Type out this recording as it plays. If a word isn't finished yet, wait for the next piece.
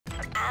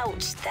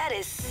Ouch, that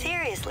is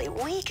seriously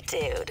weak,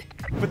 dude.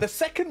 For the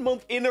second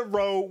month in a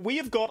row, we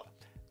have got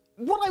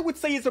what I would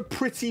say is a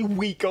pretty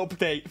weak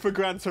update for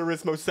Gran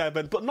Turismo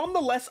 7, but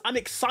nonetheless, I'm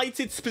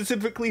excited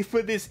specifically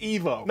for this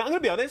Evo. Now, I'm gonna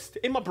be honest,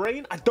 in my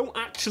brain, I don't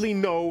actually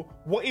know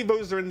what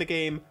Evos are in the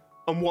game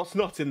and what's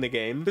not in the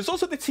game. There's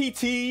also the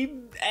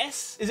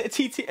TTS, is it a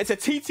TT? It's a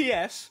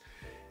TTS,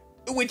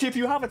 which if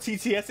you have a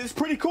TTS, is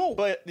pretty cool.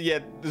 But yeah,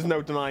 there's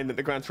no denying that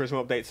the Gran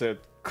Turismo updates are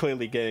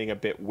clearly getting a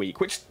bit weak,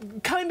 which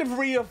kind of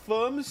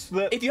reaffirms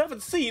that if you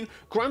haven't seen,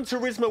 Gran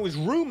Turismo is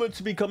rumored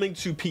to be coming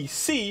to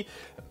PC.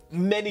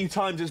 Many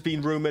times it's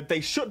been rumored.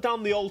 They shut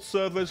down the old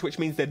servers, which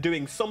means they're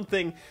doing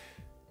something.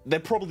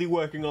 They're probably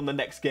working on the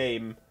next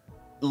game.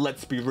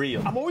 Let's be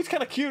real. I'm always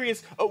kind of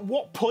curious, at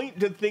what point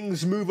did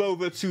things move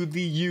over to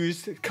the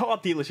used car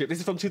dealership? This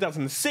is from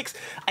 2006.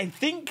 I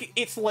think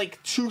it's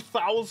like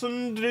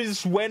 2000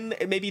 is when,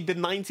 maybe the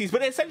 90s.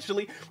 But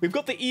essentially, we've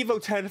got the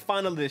Evo 10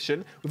 Final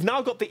Edition. We've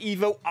now got the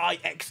Evo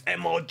iX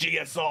MR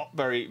GSR.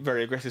 Very,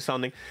 very aggressive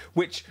sounding.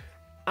 Which,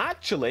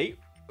 actually,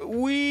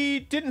 we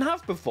didn't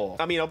have before.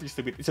 I mean,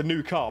 obviously, it's a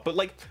new car. But,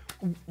 like,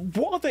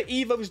 what other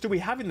Evos do we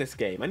have in this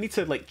game? I need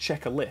to, like,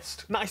 check a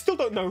list. Now, I still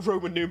don't know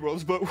Roman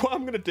numerals, but what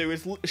I'm going to do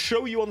is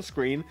show you on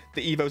screen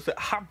the Evos that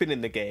have been in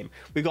the game.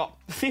 We've got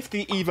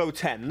 50 Evo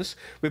 10s.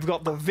 We've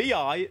got the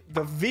VI,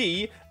 the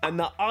V, and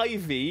the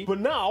IV. But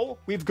now,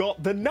 we've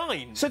got the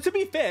 9. So, to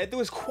be fair, there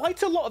was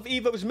quite a lot of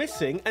Evos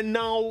missing, and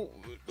now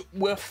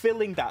we're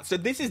filling that. So,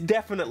 this is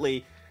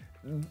definitely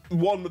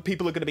one that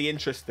people are going to be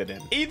interested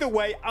in. Either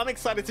way, I'm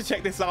excited to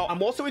check this out.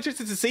 I'm also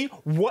interested to see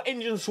what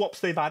engine swaps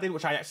they've added,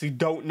 which I actually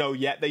don't know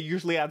yet. They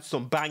usually add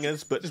some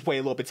bangers, but just wait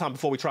a little bit of time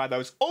before we try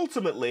those.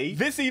 Ultimately,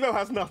 this Evo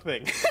has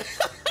nothing.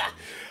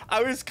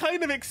 I was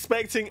kind of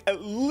expecting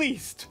at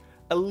least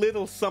a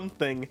little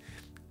something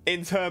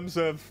in terms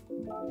of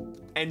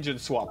engine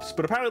swaps,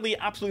 but apparently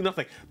absolutely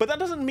nothing. But that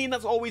doesn't mean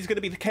that's always going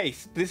to be the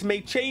case. This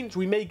may change.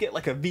 We may get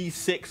like a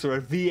V6 or a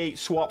V8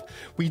 swap.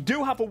 We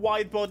do have a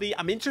wide body.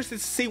 I'm interested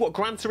to see what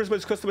Gran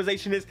Turismo's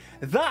customization is.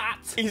 That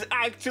is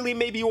actually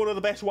maybe one of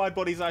the best wide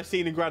bodies I've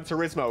seen in Gran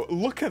Turismo.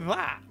 Look at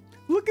that.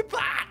 Look at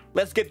that.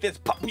 Let's get this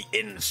puppy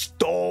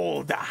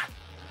installed.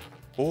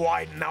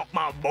 Widen out,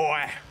 my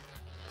boy.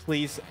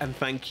 Please and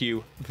thank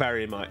you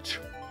very much.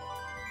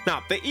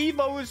 Now, the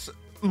Evos,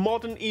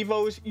 modern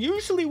Evos,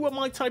 usually were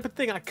my type of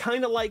thing. I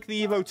kind of like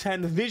the Evo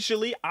 10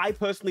 visually. I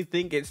personally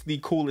think it's the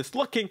coolest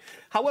looking.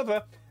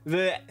 However,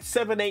 the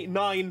 7, 8,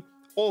 9,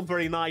 all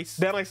very nice.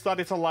 Then I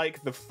started to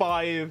like the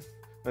 5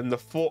 and the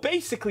 4.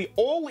 Basically,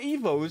 all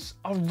Evos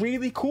are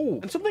really cool.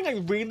 And something I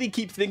really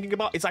keep thinking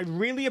about is I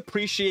really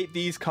appreciate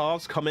these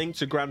cars coming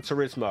to Gran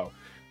Turismo.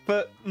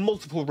 For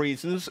multiple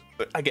reasons,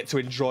 I get to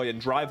enjoy and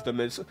drive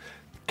them as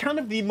kind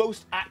of the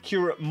most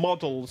accurate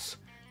models.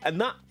 And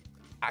that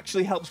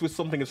actually helps with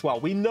something as well.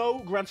 We know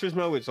Gran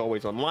Turismo is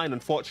always online,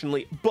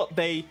 unfortunately, but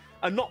they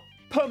are not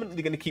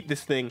permanently going to keep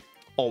this thing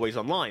always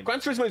online. Gran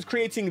Turismo is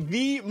creating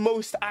the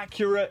most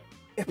accurate,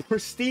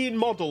 pristine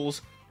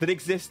models that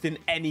exist in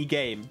any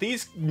game.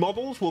 These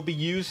models will be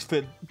used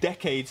for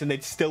decades and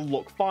they'd still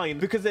look fine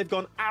because they've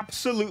gone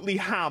absolutely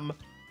ham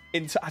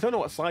into, I don't know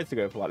what size to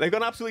go for. They've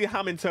gone absolutely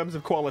ham in terms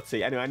of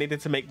quality. Anyway, I needed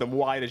to make them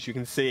wide, as you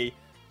can see.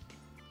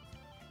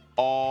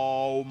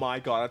 Oh my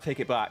God, I take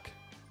it back.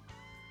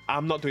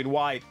 I'm not doing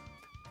wide.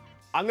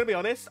 I'm gonna be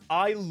honest,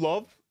 I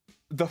love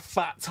the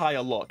fat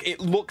tire look.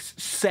 It looks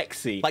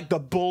sexy. Like the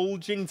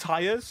bulging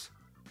tires,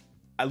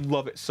 I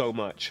love it so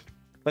much.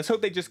 Let's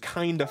hope they just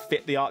kind of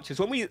fit the arches.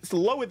 When we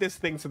lower this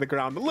thing to the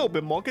ground a little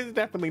bit more, because it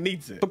definitely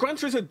needs it. But Gran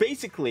Turismo is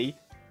basically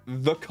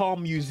the car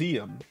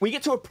museum. We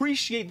get to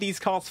appreciate these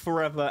cars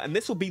forever, and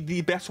this will be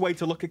the best way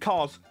to look at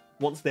cars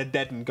once they're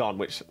dead and gone,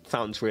 which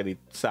sounds really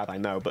sad, I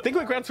know. But think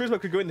where Gran Turismo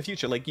could go in the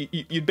future. Like,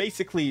 you'd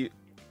basically...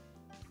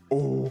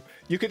 Oh,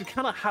 you could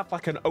kind of have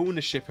like an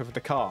ownership of the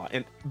car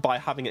by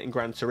having it in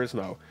Gran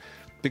Turismo,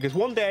 because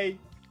one day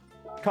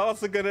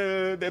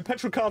the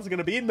petrol cars are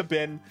gonna be in the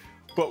bin,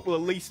 but we'll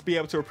at least be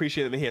able to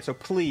appreciate them here. So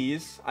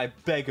please, I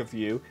beg of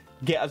you,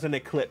 get us an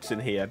Eclipse in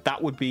here.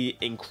 That would be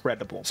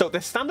incredible. So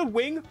the standard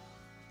wing,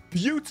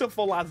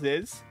 beautiful as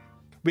is.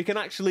 We can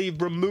actually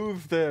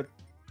remove the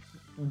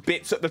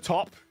bits at the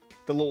top.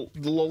 The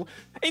little,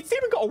 it's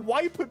even got a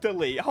wiper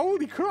delete.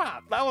 Holy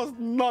crap, I was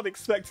not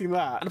expecting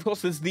that. And of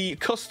course, there's the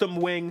custom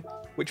wing,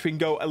 which we can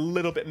go a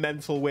little bit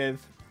mental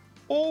with,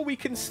 or we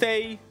can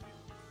stay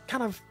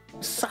kind of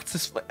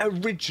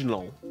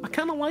original. I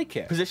kind of like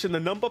it. Position the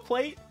number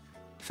plate.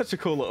 Such a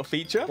cool little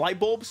feature. Light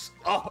bulbs.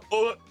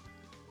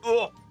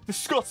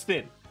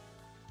 Disgusting.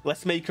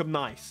 Let's make them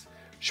nice.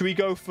 Should we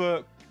go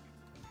for...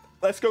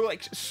 Let's go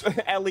like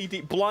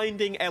LED,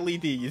 blinding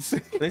LEDs.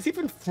 There's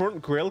even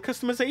front grille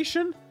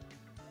customization.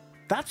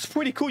 That's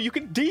pretty cool. You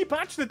can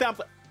debadge the damn...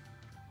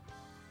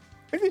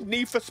 Is it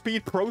Need for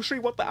Speed Pro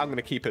Street? What the... I'm going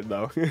to keep it,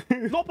 though.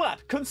 Not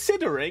bad.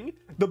 Considering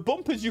the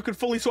bumpers you can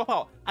fully swap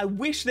out. I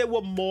wish there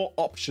were more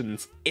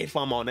options, if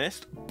I'm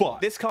honest. But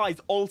this car is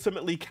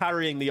ultimately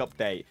carrying the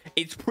update.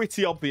 It's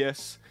pretty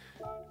obvious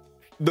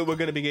that we're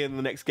going to be getting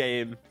the next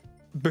game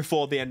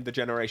before the end of the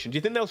generation. Do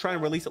you think they'll try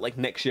and release it like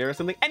next year or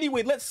something?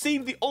 Anyway, let's see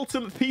the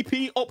ultimate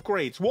PP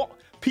upgrades. What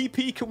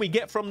PP can we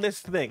get from this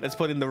thing? Let's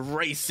put in the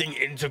racing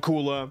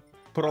intercooler,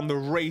 put on the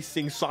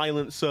racing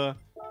silencer,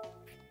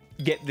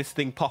 get this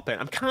thing popping.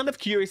 I'm kind of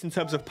curious in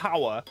terms of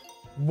power,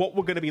 what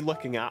we're going to be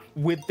looking at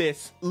with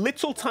this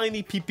little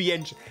tiny PP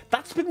engine.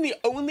 That's been the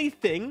only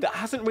thing that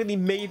hasn't really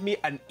made me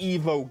an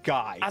Evo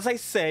guy. As I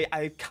say,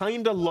 I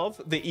kind of love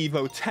the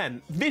Evo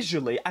 10.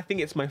 Visually, I think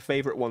it's my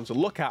favorite one to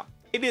look at.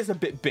 It is a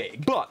bit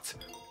big, but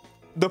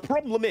the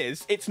problem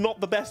is it's not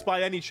the best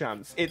by any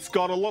chance. It's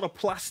got a lot of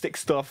plastic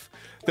stuff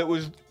that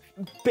was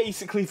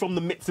basically from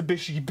the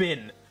Mitsubishi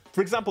bin.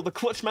 For example, the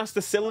clutch master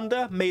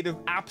cylinder made of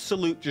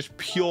absolute just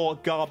pure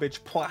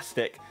garbage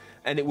plastic,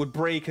 and it would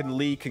break and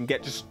leak and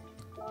get just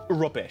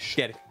rubbish.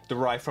 Get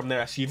derived from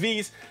their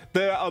SUVs.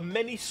 There are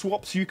many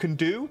swaps you can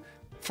do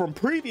from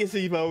previous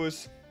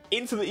Evos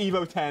into the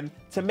Evo 10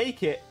 to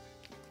make it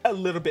a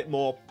little bit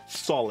more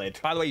solid.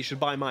 By the way, you should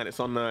buy mine. It's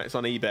on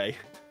eBay.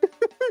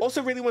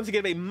 Also, really want to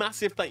give a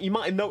massive thank you.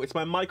 Might have noticed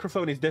my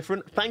microphone is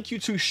different. Thank you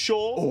to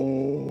Shaw.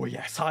 Oh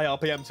yes, high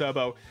RPM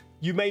turbo.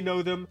 You may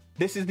know them.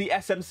 This is the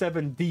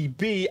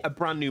SM7DB, a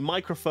brand new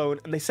microphone,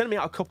 and they sent me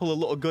out a couple of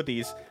little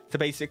goodies to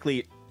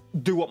basically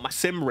do up my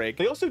sim rig.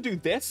 They also do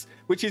this,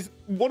 which is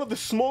one of the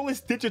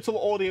smallest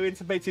digital audio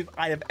interfaces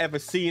I have ever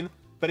seen.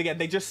 But again,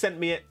 they just sent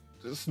me it.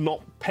 It's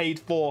not paid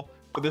for,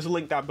 but there's a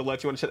link down below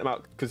if you want to check them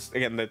out, because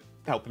again, they're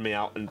helping me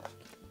out and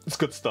it's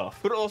good stuff.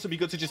 But it'll also be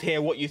good to just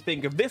hear what you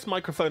think of this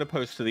microphone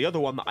opposed to the other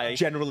one that I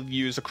generally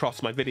use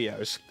across my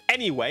videos.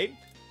 Anyway,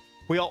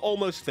 we are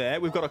almost there.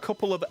 We've got a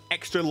couple of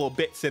extra little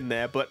bits in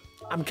there, but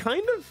I'm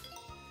kind of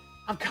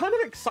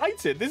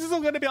excited. This is all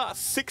going to be like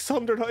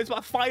 600, it's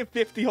about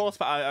 550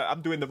 horsepower.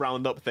 I'm doing the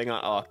roundup thing.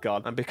 Oh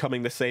God, I'm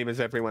becoming the same as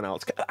everyone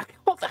else. I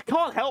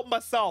can't help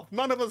myself.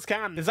 None of us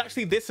can. There's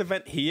actually this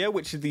event here,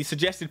 which is the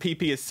suggested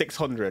PP is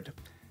 600.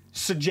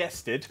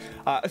 Suggested.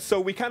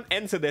 So we can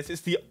enter this.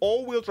 It's the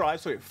all-wheel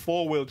drive, sorry,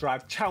 four-wheel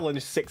drive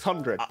challenge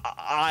 600.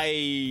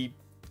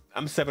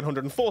 I'm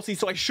 740,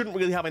 so I shouldn't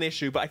really have an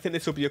issue, but I think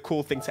this will be a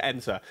cool thing to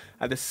enter.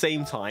 At the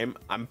same time,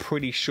 I'm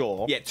pretty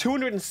sure. Yeah,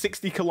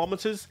 260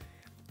 kilometers.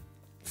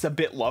 It's a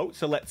bit low,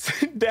 so let's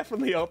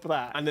definitely up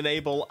that and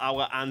enable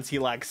our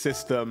anti-lag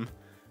system.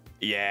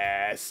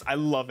 Yes, I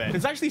love it.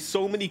 There's actually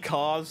so many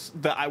cars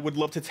that I would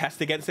love to test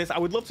against this. I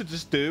would love to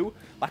just do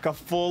like a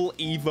full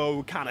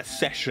Evo kind of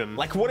session.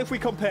 Like, what if we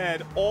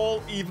compared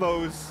all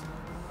Evos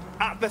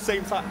at the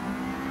same time?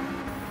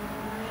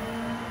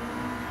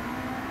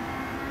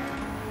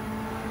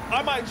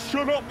 I might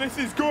shut up. This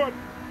is good.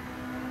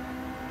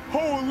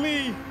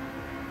 Holy.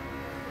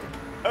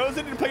 I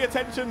also didn't pay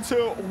attention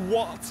to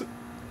what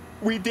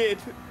we did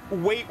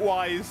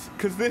weight-wise,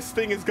 because this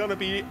thing is going to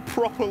be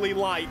properly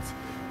light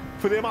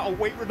for the amount of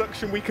weight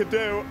reduction we could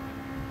do.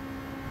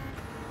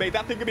 Mate,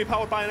 that thing could be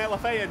powered by an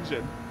LFA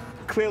engine.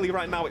 Clearly,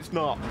 right now, it's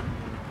not.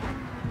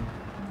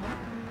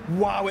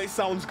 Wow, it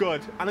sounds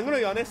good. And I'm going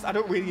to be honest, I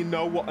don't really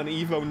know what an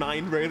Evo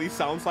 9 really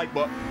sounds like,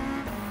 but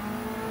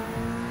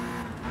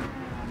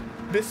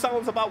this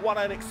sounds about what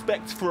I'd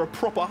expect for a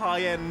proper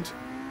high-end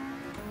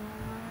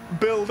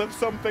build of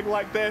something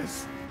like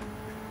this.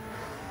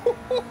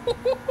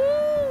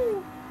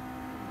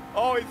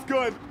 Oh, it's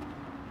good.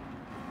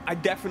 I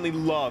definitely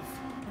love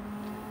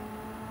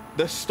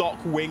the stock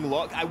wing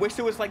look. I wish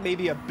there was like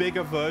maybe a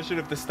bigger version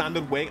of the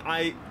standard wing.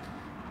 I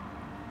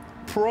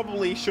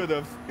probably should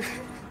have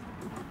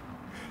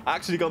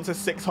actually gone to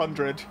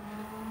 600.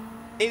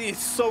 It is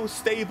so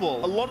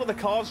stable. A lot of the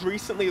cars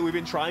recently that we've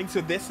been trying,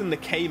 so this and the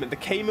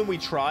Cayman we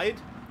tried,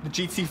 the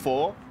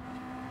GT4,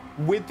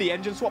 with the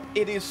engine swap,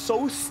 it is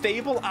so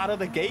stable out of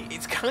the gate.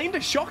 It's kind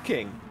of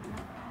shocking.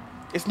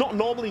 It's not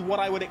normally what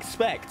I would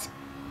expect.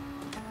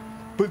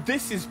 But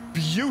this is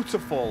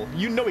beautiful.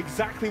 You know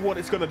exactly what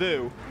it's going to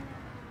do.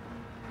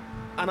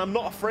 And I'm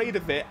not afraid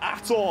of it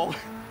at all.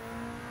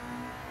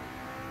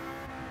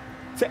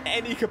 To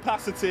any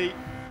capacity.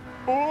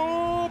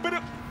 Oh, bit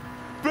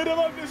of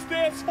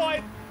understeer's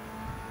fine.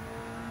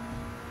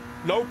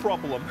 No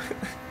problem.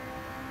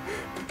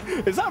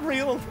 Is that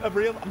real?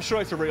 I'm sure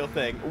it's a real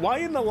thing. Why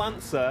in the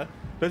Lancer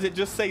does it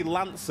just say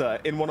Lancer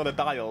in one of the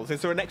dials?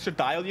 Is there an extra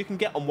dial you can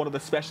get on one of the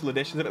special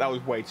editions of it? That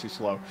was way too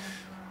slow.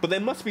 But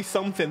there must be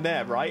something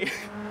there, right?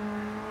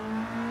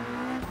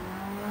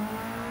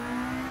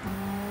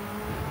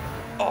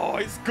 Oh,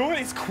 it's good.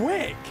 It's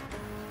quick.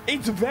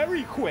 It's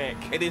very quick.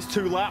 It is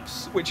 2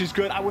 laps, which is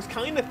good. I was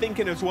kind of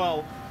thinking as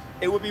well,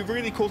 it would be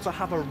really cool to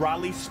have a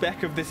rally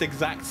spec of this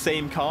exact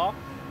same car.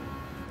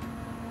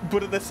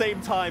 But at the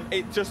same time,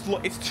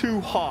 it's too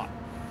hot.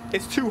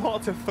 It's too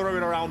hot to throw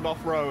it around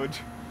off-road.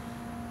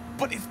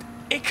 But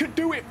it could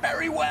do it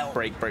very well.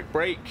 Brake, brake,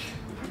 brake.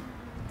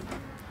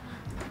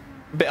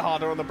 A bit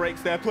harder on the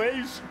brakes there,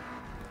 please.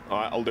 All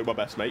right, I'll do my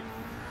best, mate.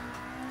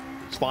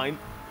 It's fine.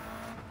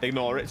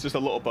 Ignore it. It's just a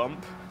little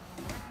bump.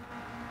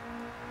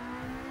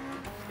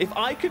 If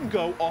I can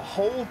go a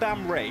whole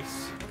damn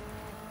race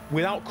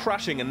without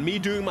crashing and me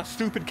doing my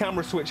stupid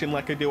camera switching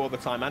like I do all the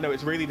time, I know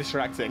it's really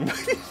distracting.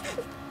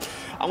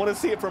 I want to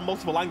see it from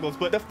multiple angles,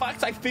 but the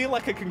fact I feel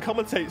like I can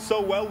commentate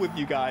so well with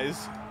you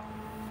guys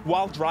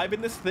while driving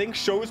this thing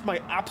shows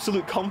my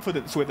absolute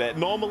confidence with it.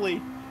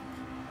 Normally,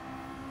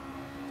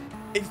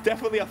 it's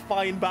definitely a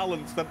fine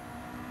balance that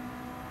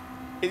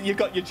you've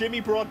got your Jimmy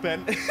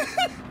Broadbent.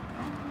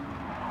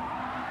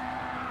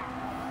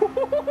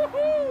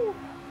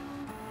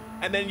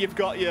 And then you've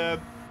got your,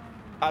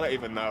 I don't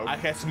even know, I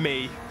guess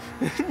me.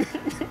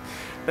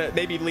 That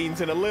maybe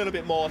leans in a little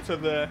bit more to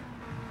the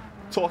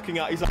talking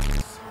out his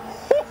ass.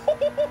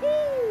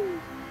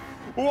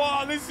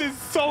 Wow, this is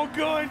so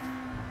good.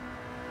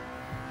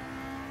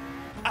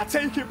 I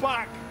take it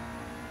back.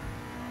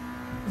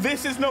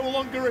 This is no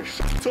longer a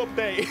shit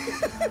update.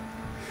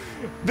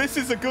 This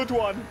is a good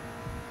one.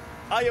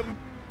 I am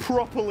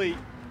properly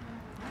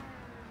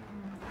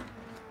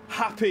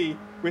happy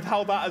with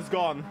how that has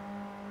gone.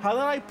 How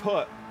did I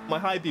put my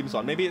high beams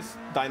on? Maybe it's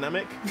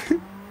dynamic.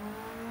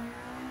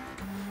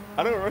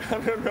 I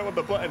don't know what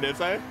the button is,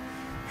 eh?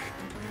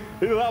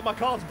 Either that or my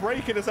car's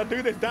braking as I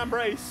do this damn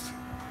race.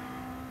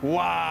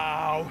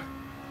 Wow.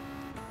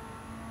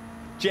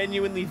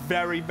 Genuinely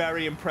very,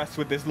 very impressed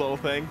with this little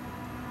thing.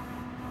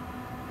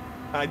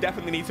 And I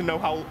definitely need to know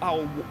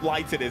how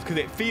light it is, because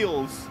it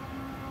feels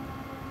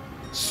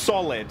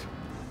solid.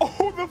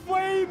 Oh, the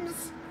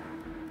flames!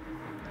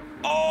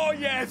 Oh,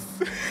 yes!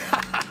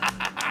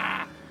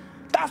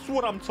 That's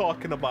what I'm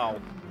talking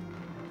about.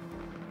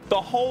 The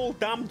whole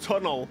damn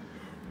tunnel.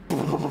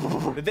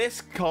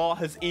 This car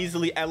has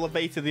easily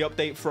elevated the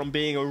update from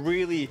being a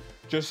really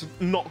just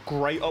not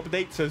great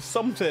update to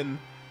something...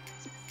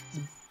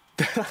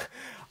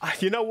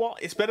 You know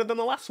what? It's better than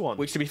the last one.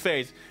 Which, to be fair,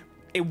 is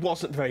it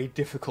wasn't very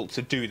difficult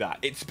to do that.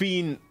 It's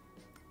pretty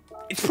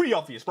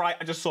obvious, right?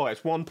 I just saw it.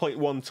 It's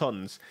 1.1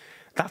 tons.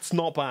 That's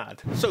not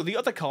bad. So the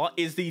other car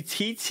is the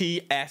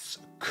TTS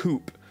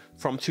Coupe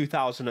from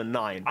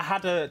 2009. I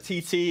had a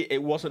TT.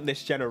 It wasn't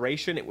this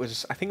generation. It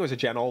was, I think it was a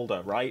gen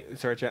older, right?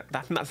 Is there a gen?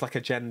 I think that's like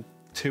a gen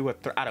 2 or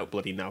 3. I don't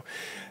bloody know.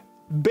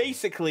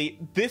 Basically,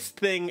 this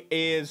thing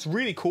is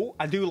really cool.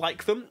 I do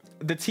like them.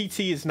 The TT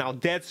is now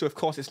dead, so of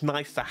course it's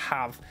nice to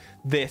have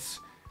this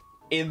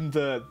in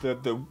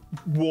the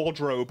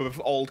wardrobe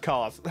of old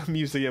cars, the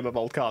museum of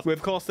old cars. We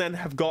of course then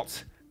have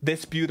got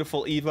this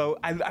beautiful Evo.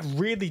 I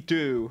really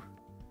do.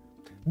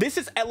 This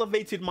has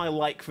elevated my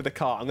like for the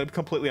car. I'm gonna be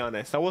completely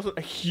honest. I wasn't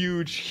a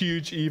huge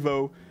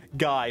Evo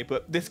guy,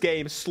 but this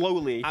game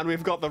slowly, and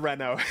we've got the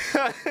Renault,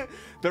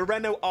 the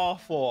Renault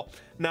R4.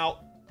 Now,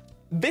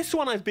 this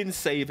one I've been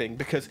saving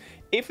because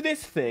if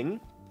this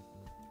thing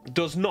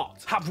does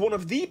not have one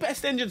of the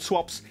best engine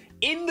swaps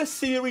in the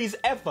series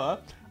ever,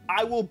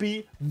 I will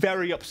be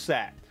very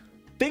upset.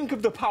 Think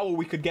of the power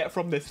we could get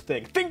from this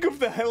thing. Think of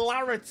the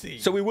hilarity.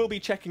 So we will be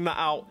checking that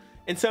out.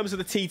 In terms of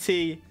the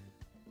TT,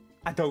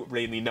 I don't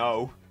really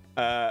know.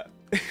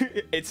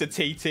 It's a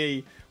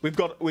TT. We've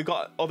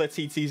got other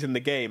TTs in the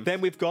game.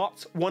 Then we've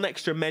got one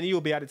extra menu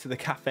will be added to the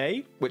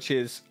cafe, which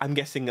is, I'm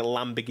guessing, a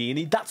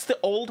Lamborghini. That's the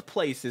old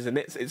place, isn't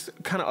it? It's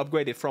kind of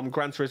upgraded from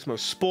Gran Turismo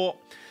Sport.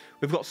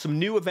 We've got some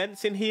new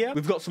events in here.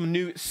 We've got some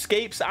new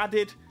scapes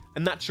added,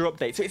 and that's your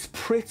update. So it's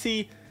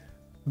pretty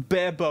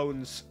bare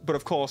bones, but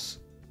of course,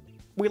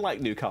 we like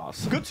new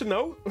cars. Good to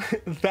know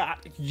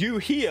that you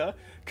here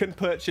can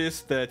purchase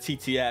the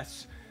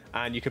TTS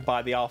and you can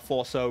buy the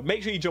R4. So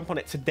make sure you jump on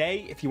it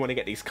today if you want to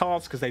get these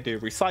cars, because they do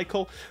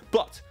recycle.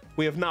 But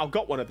we have now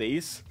got one of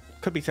these.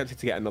 Could be tempted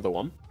to get another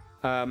one.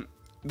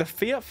 The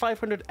Fiat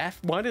 500F,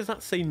 why does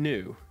that say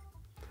new?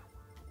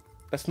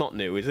 That's not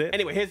new, is it?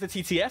 Anyway, here's the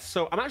TTS.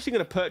 So I'm actually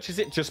going to purchase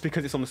it just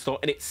because it's on the store,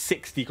 and it's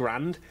 60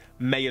 grand.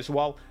 May as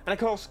well. And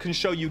I also can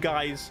show you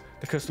guys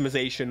the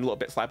customization, a little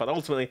bit like, but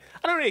ultimately,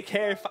 I don't really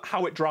care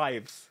how it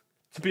drives,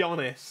 to be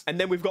honest. And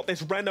then we've got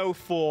this Renault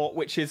 4,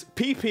 which is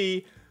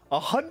PP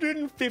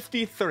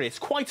 153. It's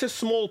quite a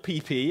small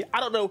PP. I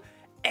don't know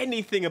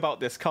anything about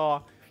this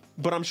car,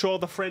 but I'm sure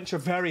the French are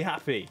very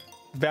happy.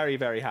 Very,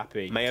 very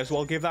happy. May as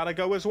well give that a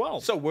go as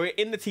well. So we're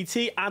in the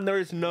TT, and there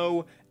is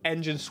no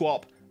engine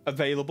swap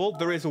available.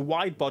 There is a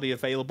wide body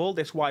available.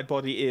 This wide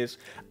body is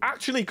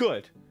actually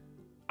good.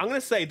 I'm going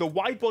to say the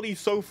wide bodies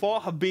so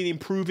far have been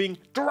improving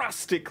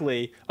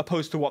drastically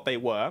opposed to what they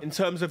were. In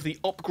terms of the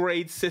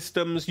upgrade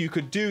systems, you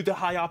could do the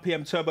high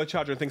RPM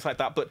turbocharger and things like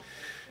that, but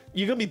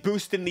you're going to be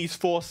boosting these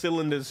 4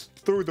 cylinders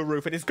through the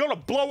roof, and it's going to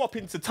blow up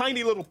into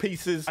tiny little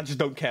pieces. I just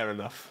don't care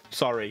enough.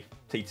 Sorry,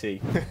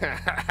 TT.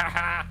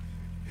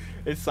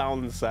 It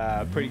sounds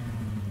pretty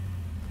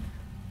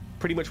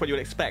much what you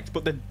would expect,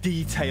 but the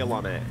detail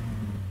on it.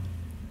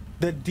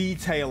 The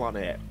detail on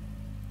it.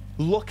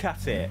 Look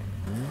at it.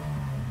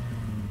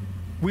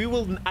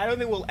 I don't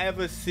think we'll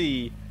ever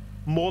see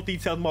more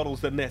detailed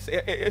models than this.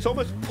 It's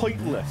almost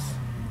pointless.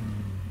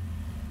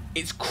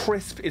 It's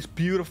crisp, it's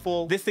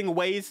beautiful. This thing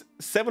weighs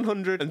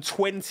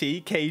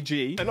 720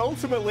 kg. And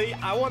ultimately,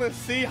 I want to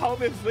see how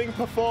this thing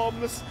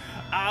performs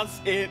as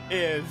it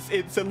is.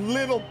 It's a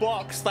little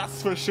box,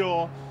 that's for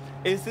sure.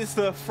 Is this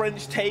the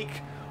French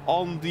take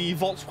on the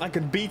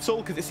Volkswagen Beetle?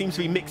 Because it seems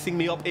to be mixing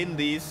me up in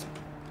these.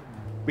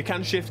 We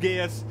can shift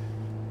gears.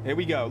 Here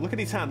we go. Look at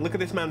his hand. Look at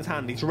this man's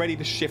hand. He's ready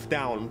to shift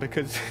down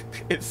because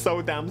it's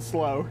so damn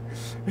slow.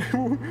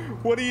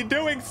 What are you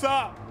doing,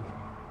 sir?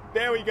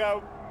 There we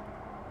go.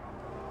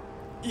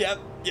 Yep,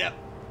 yep.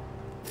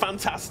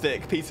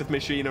 Fantastic piece of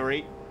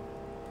machinery.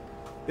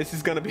 This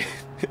is gonna be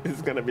this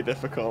is gonna be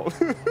difficult.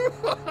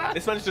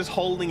 This man's just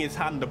holding his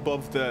hand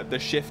above the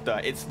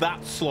shifter. It's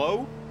that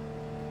slow.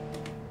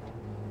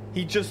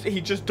 He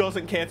just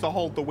doesn't care to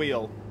hold the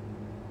wheel.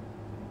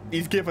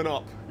 He's given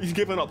up. He's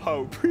given up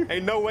hope.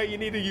 Ain't no way you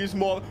need to use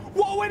more.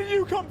 Whoa, where did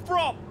you come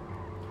from?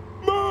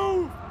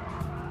 Move!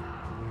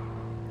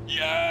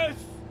 Yes!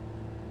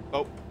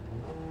 Oh.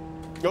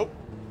 Nope.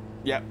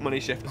 Yeah, money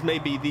shift. This may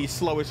be the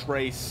slowest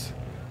race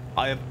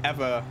I have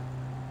ever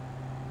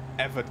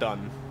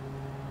done.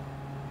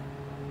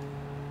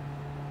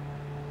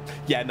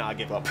 Yeah, nah, I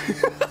give up.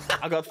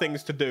 I got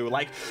things to do,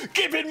 like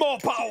give it more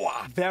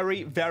power.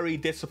 Very, very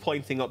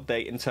disappointing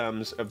update in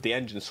terms of the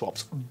engine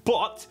swaps.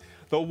 But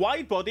the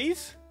wide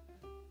bodies,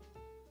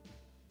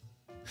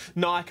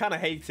 no, I kind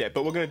of hate it,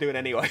 but we're going to do it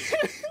anyway.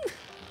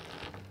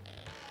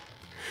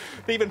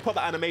 They even put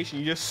that animation,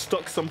 you just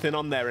stuck something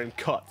on there and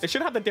cut. They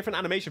should have a different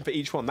animation for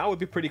each one. That would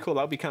be pretty cool.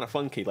 That would be kind of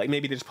funky. Like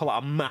maybe they just pull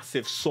out a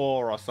massive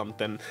saw or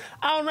something.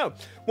 I don't know.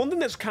 One thing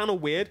that's kind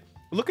of weird,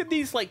 look at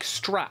these like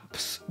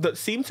straps that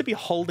seem to be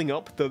holding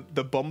up the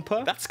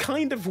bumper. That's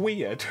kind of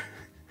weird.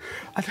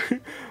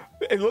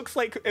 It looks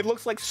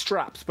like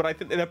straps, but I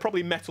think they're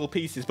probably metal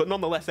pieces, but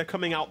nonetheless, they're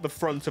coming out the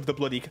front of the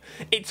bloody...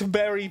 It's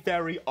very,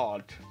 very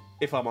odd,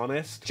 if I'm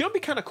honest. Do you know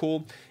what'd be kind of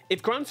cool?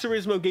 If Gran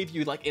Turismo gave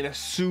you, like, in a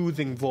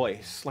soothing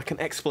voice, like an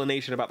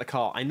explanation about the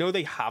car. I know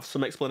they have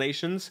some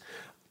explanations.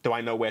 Do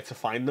I know where to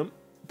find them?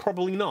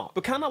 Probably not.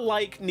 But kind of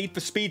like Need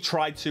for Speed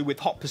tried to with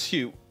Hot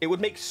Pursuit, it would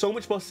make so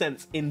much more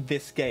sense in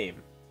this game.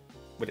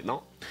 Would it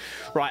not?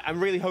 Right, I'm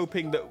really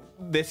hoping that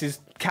this is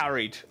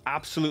carried,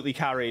 absolutely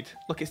carried.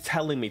 Look, it's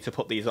telling me to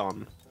put these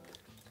on.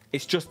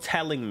 It's just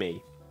telling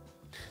me.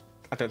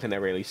 I don't think they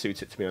really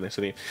suit it, to be honest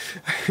with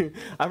you.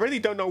 I really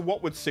don't know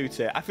what would suit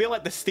it. I feel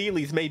like the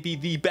Steelies may be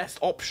the best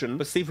option.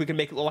 Let's see if we can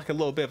make it look like a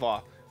little bit of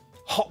a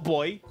hot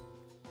boy.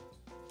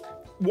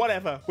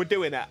 Whatever, we're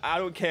doing it. I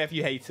don't care if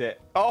you hate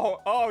it.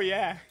 Oh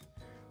yeah.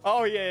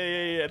 Oh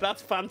yeah.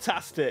 That's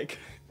fantastic.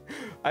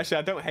 Actually,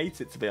 I don't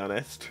hate it, to be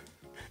honest.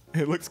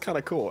 It looks kind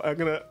of cool. I'm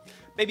gonna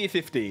maybe a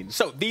 15.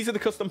 So these are the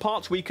custom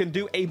parts. We can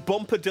do a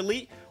bumper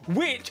delete,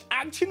 which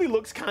actually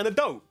looks kind of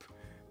dope.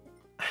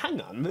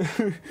 Hang on.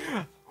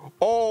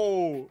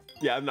 Oh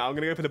yeah, no, I'm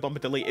gonna go for the bumper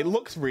delete. It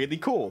looks really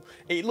cool.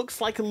 It looks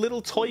like a little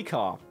toy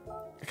car.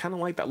 I kind of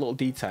like that little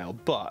detail,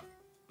 but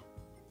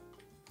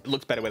it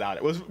looks better without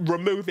it. We'll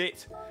remove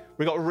it.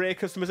 We got rear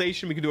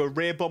customization. We can do a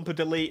rear bumper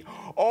delete.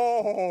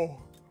 Oh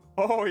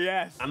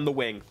yes. And the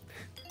wing.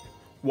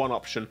 One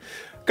option.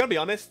 Gotta be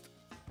honest,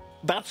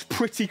 that's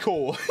pretty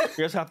cool.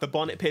 You also have the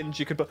bonnet pins.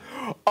 You could put...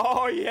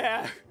 Oh,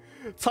 yeah.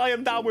 Tie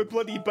them down with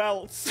bloody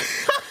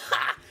belts.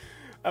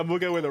 And we'll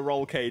go with a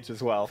roll cage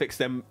as well. Fix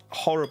them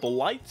horrible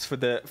lights for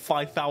the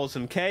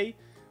 5000K.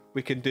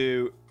 We can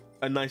do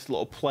a nice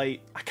little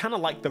plate. I kind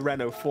of like the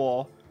Renault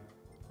 4.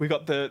 We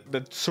got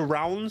the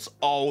surrounds.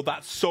 Oh,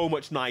 that's so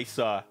much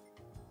nicer.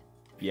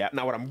 Yeah.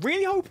 Now, what I'm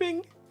really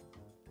hoping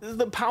is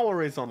the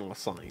power is on our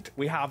side.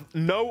 We have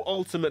no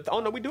ultimate...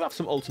 Oh, no, we do have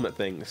some ultimate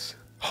things.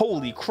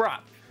 Holy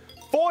crap.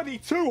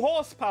 42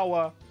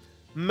 horsepower.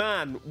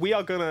 Man, we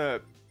are gonna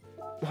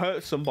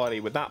hurt somebody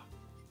with that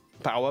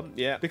power.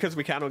 Yeah, because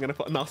we can. We're gonna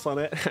put a NOS on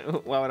it.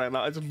 Why would I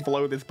not? I just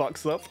blow this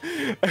box up.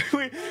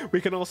 We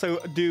can also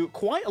do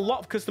quite a lot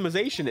of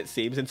customization, it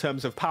seems, in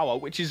terms of power,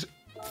 which is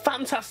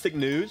fantastic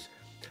news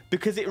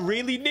because it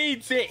really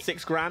needs it.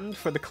 6 grand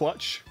for the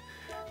clutch.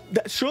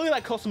 Surely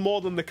that costs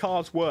more than the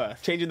car's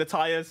worth. Changing the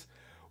tires.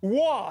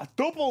 Wow,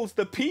 doubles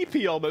the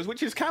PP almost,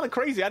 which is kind of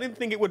crazy. I didn't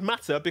think it would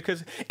matter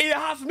because it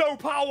has no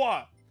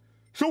power.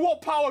 So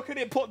what power can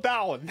it put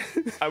down?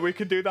 And we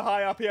can do the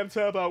high RPM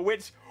turbo,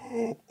 which,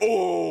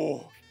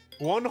 oh,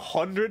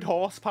 100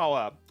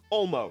 horsepower.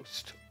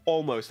 Almost.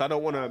 I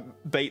don't want to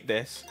bait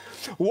this.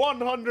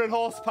 100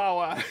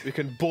 horsepower. We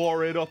can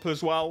bore it up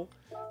as well.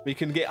 We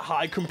can get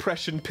high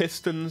compression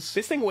pistons.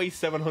 This thing weighs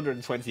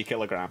 720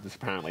 kilograms,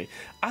 apparently.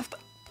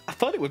 I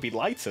thought it would be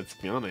lighter,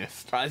 to be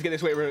honest. All right, let's get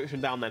this weight reduction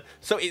down then.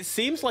 So it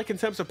seems like in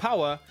terms of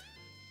power,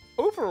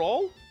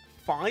 overall,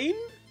 fine.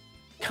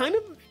 Kind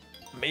of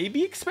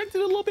maybe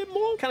expected a little bit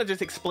more. Kind of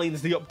just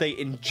explains the update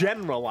in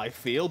general, I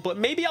feel. But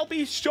maybe I'll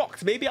be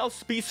shocked. Maybe I'll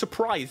be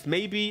surprised.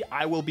 Maybe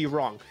I will be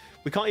wrong.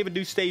 We can't even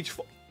do stage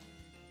 4.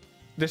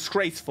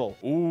 Disgraceful.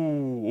 Ooh.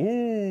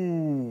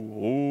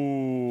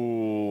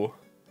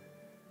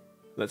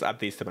 Let's add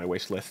these to my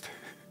wish list.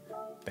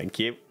 Thank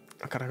you.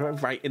 I gotta go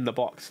right in the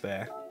box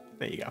there.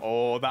 There you go.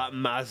 Oh, that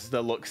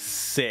Mazda looks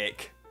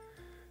sick.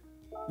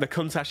 The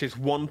Countach is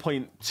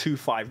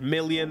 1.25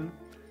 million.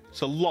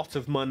 It's a lot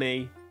of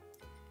money.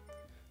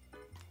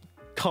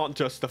 Can't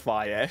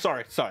justify it.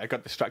 Sorry, I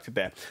got distracted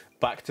there.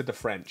 Back to the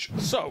French.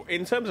 So,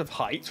 in terms of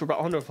height, we're about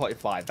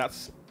 145.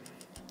 That's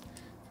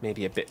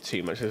maybe a bit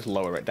too much. Let's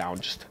lower it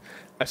down just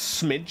a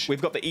smidge.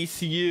 We've got the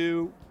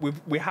ECU.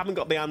 We haven't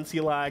got the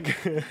anti-lag.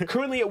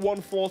 Currently at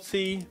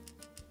 140,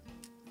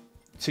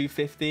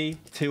 250,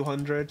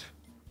 200.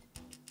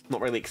 Not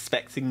really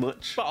expecting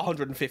much. About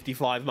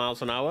 155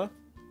 miles an hour.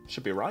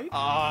 Should be right.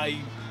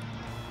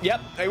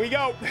 Yep, there we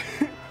go.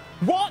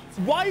 What?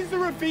 Why is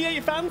there a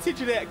V8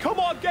 Vantage in it? Come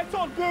on, get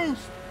on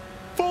boost.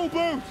 Full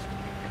boost.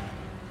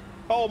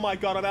 Oh my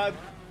God, and I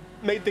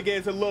made the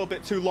gears a little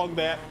bit too long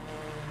there.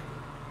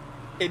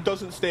 It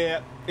doesn't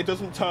steer. It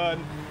doesn't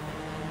turn.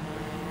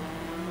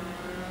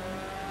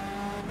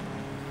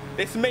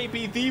 This may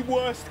be the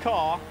worst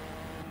car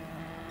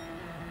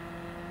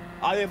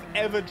I have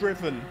ever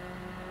driven.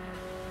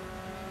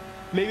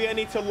 Maybe I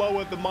need to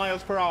lower the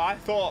miles per hour. I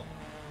thought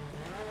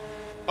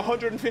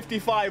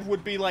 155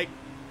 would be like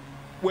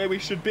where we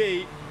should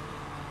be.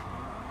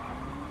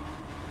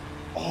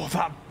 Oh,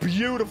 that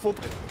beautiful.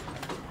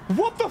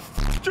 What the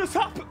f just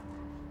happened?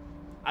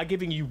 I'm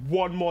giving you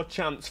one more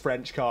chance,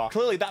 French car.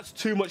 Clearly, that's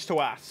too much to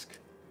ask.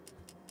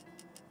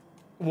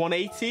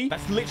 180?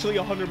 That's literally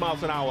 100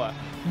 miles an hour.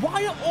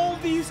 Why are all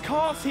these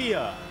cars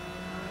here?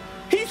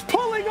 He's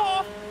pulling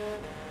off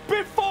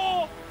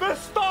before the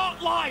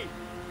start line.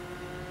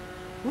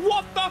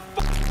 What the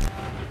f?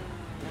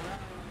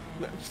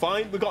 It's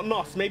fine. We got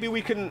NOS. Maybe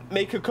we can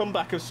make a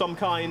comeback of some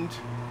kind.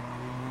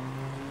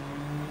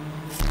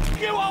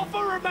 F you, Alfa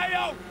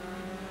Romeo!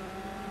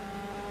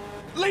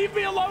 Leave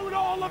me alone,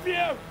 all of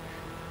you!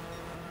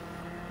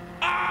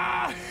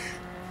 Ah!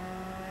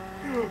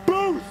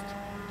 Boost!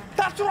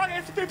 That's right,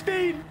 it's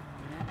 15!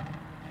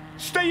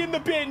 Stay in the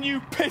bin,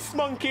 you piss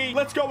monkey!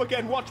 Let's go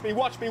again. Watch me,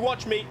 watch me,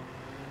 watch me.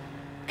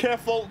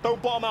 Careful.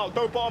 Don't bottom out.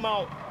 Don't bottom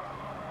out.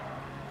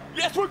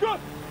 Yes, we're good!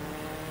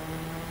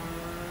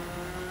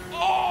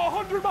 Oh,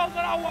 100 miles an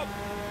hour!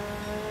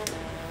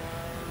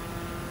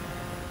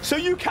 So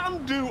you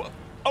can do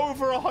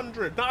over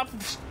 100. Now,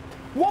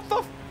 what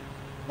the...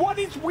 What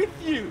is with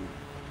you?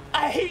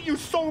 I hate you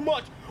so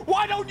much.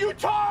 Why don't you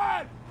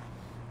turn?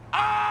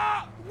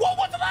 Ah! What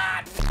was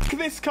that? F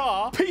this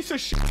car. Piece of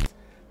shit.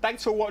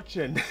 Thanks for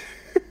watching.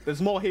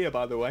 There's more here,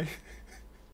 by the way.